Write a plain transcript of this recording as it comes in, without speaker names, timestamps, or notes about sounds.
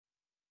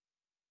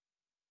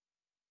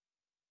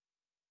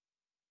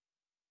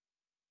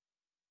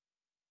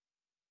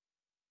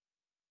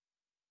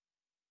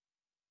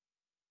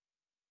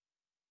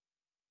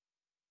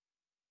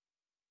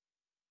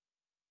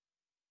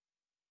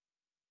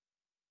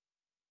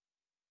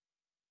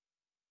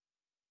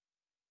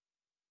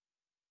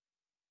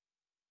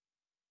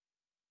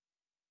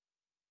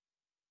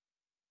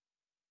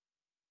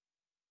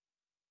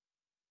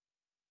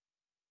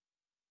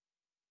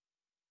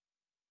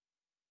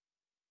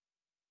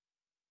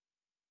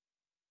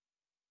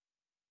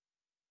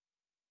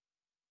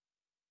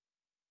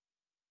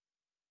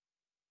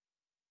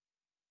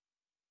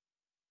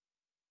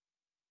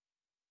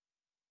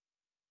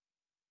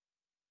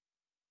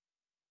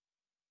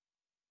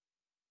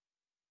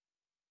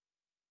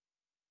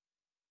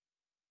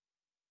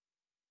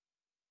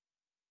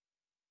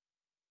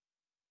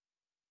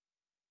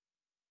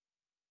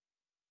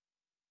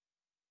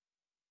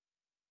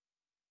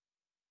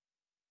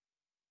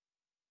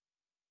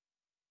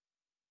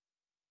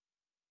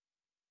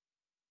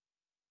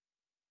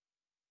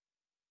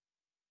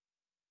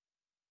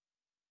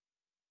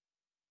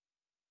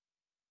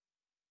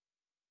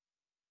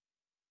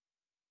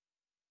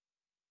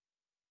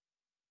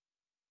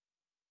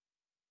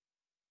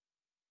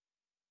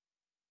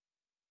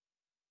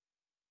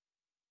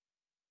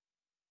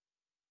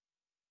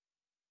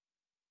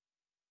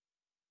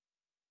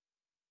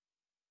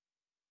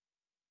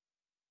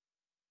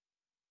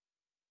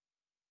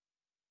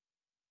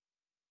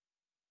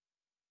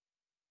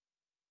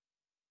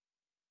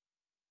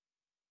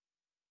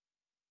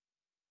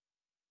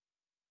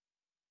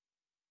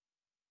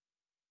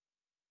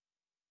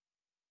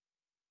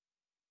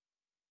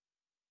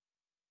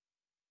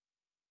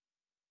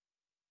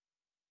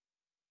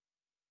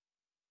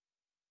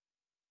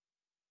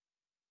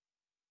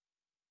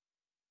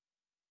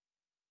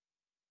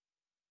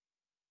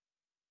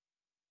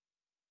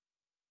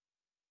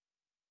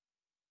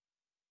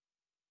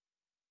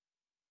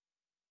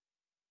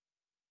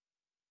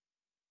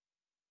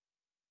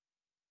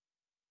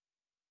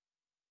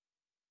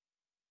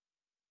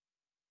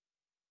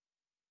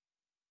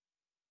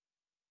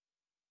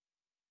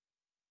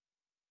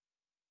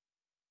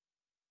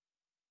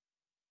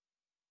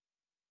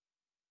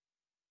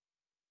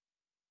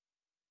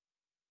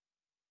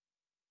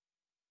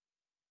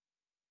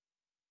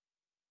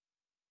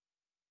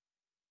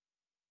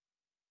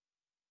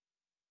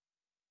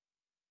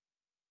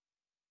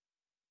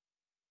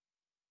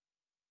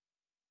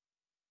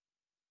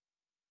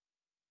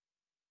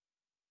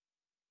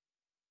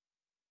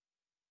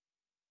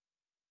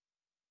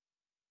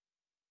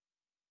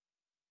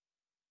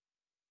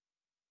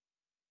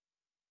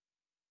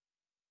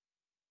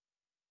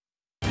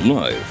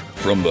Live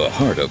from the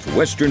heart of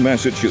Western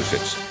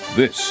Massachusetts,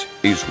 this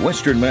is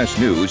Western Mass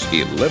News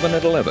 11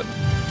 at 11.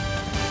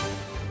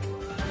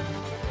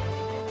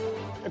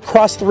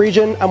 Across the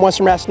region, I'm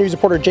Western Mass News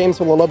reporter James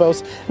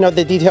Villalobos. Now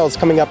the details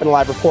coming up in a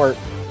live report.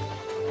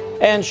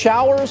 And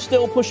showers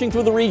still pushing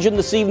through the region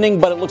this evening,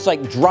 but it looks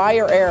like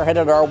drier air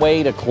headed our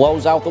way to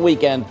close out the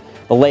weekend.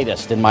 The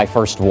latest in my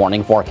first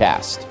warning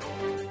forecast.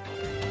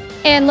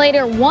 And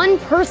later, one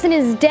person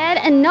is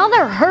dead,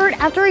 another hurt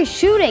after a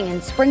shooting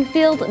in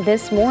Springfield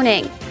this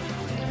morning.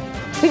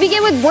 We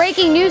begin with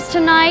breaking news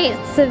tonight.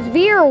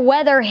 Severe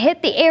weather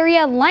hit the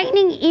area,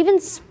 lightning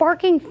even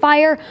sparking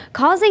fire,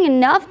 causing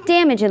enough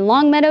damage in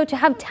Longmeadow to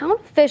have town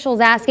officials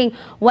asking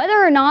whether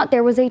or not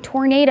there was a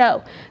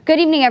tornado. Good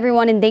evening,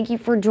 everyone, and thank you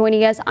for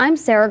joining us. I'm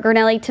Sarah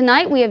Gurnelli.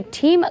 Tonight, we have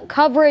team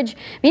coverage.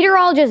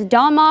 Meteorologist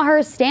Don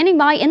Maher standing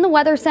by in the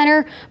Weather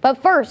Center.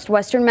 But first,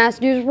 Western Mass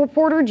News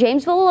reporter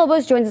James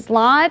Villalobos joins us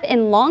live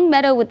in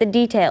Longmeadow with the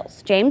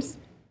details. James?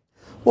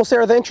 Well,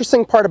 Sarah, the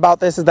interesting part about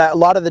this is that a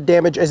lot of the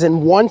damage is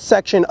in one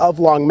section of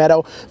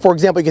Longmeadow. For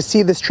example, you can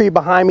see this tree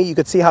behind me. You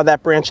could see how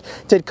that branch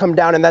did come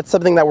down, and that's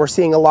something that we're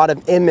seeing a lot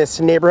of in this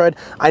neighborhood.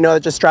 I know that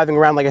just driving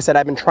around, like I said,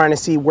 I've been trying to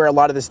see where a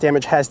lot of this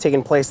damage has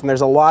taken place, and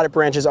there's a lot of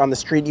branches on the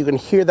street. You can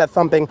hear that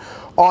thumping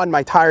on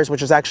my tires,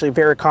 which is actually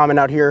very common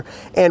out here.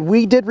 And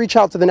we did reach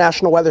out to the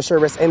National Weather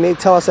Service, and they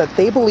tell us that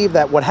they believe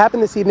that what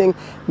happened this evening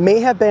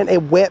may have been a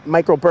wet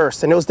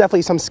microburst, and it was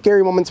definitely some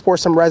scary moments for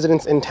some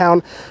residents in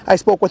town. I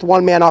spoke with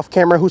one man off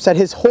camera who said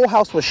his whole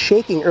house was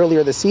shaking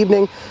earlier this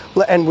evening,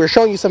 and we're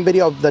showing you some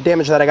video of the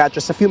damage that I got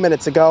just a few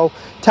minutes ago.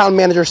 Town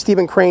manager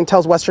Stephen Crane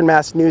tells Western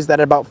Mass News that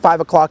at about 5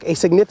 o'clock, a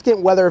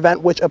significant weather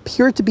event which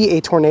appeared to be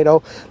a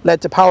tornado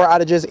led to power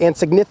outages and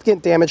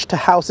significant damage to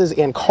houses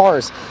and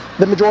cars.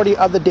 The majority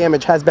of the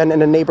damage has been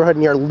in a neighborhood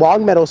near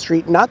Longmeadow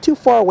Street, not too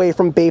far away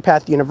from Bay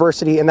Path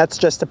University, and that's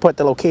just to put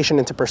the location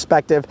into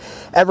perspective.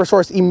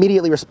 Eversource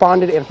immediately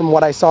responded, and from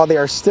what I saw, they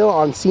are still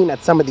on scene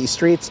at some of these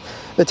streets.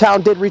 The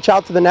town did reach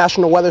out to the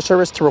National Weather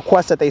Service to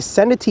request that they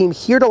send a team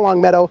here to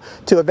Longmeadow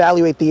to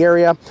evaluate the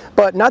area.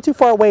 But not too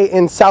far away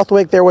in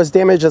Southwick, there was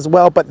damage as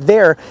well, but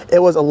there it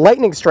was a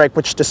lightning strike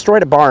which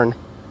destroyed a barn.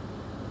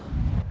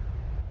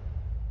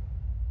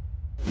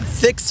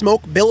 Thick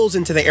smoke billows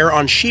into the air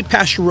on Sheep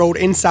Pasture Road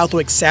in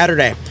Southwick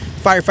Saturday.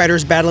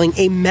 Firefighters battling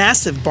a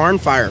massive barn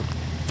fire.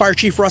 Fire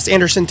Chief Russ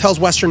Anderson tells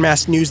Western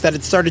Mass News that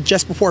it started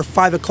just before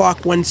 5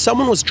 o'clock when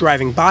someone was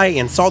driving by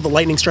and saw the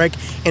lightning strike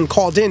and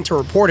called in to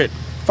report it.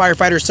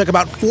 Firefighters took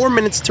about 4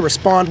 minutes to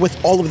respond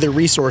with all of their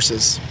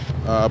resources.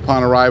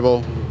 Upon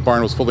arrival, the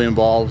barn was fully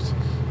involved,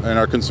 and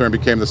our concern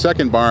became the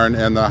second barn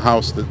and the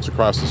house that's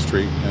across the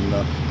street,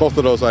 and both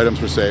of those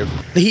items were saved.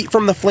 The heat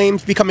from the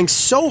flames becoming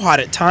so hot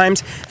at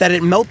times that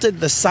it melted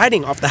the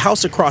siding off the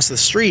house across the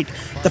street.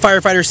 The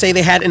firefighters say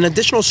they had an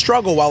additional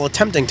struggle while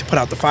attempting to put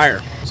out the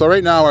fire. So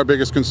right now our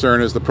biggest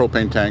concern is the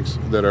propane tanks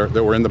that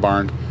were in the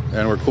barn,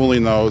 and we're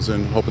cooling those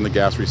and hoping the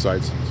gas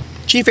resides.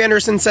 Chief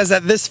Anderson says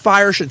that this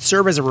fire should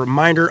serve as a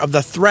reminder of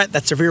the threat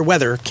that severe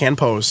weather can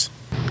pose.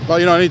 Well,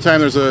 you know,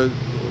 anytime there's a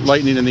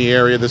lightning in the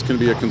area, this can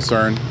be a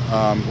concern.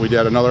 We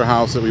had another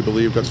house that we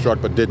believe got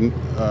struck but didn't.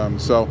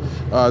 So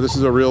this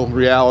is a real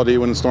reality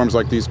when storms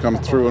like these come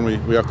through,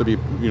 and we have to be,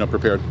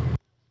 prepared.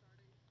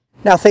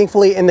 Now,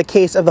 thankfully, in the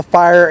case of the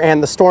fire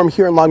and the storm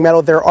here in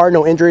Longmeadow, there are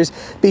no injuries.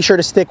 Be sure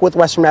to stick with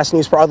Western Mass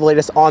News for all the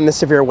latest on the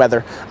severe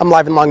weather. I'm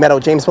live in Longmeadow.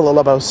 James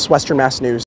Villalobos, Western Mass News.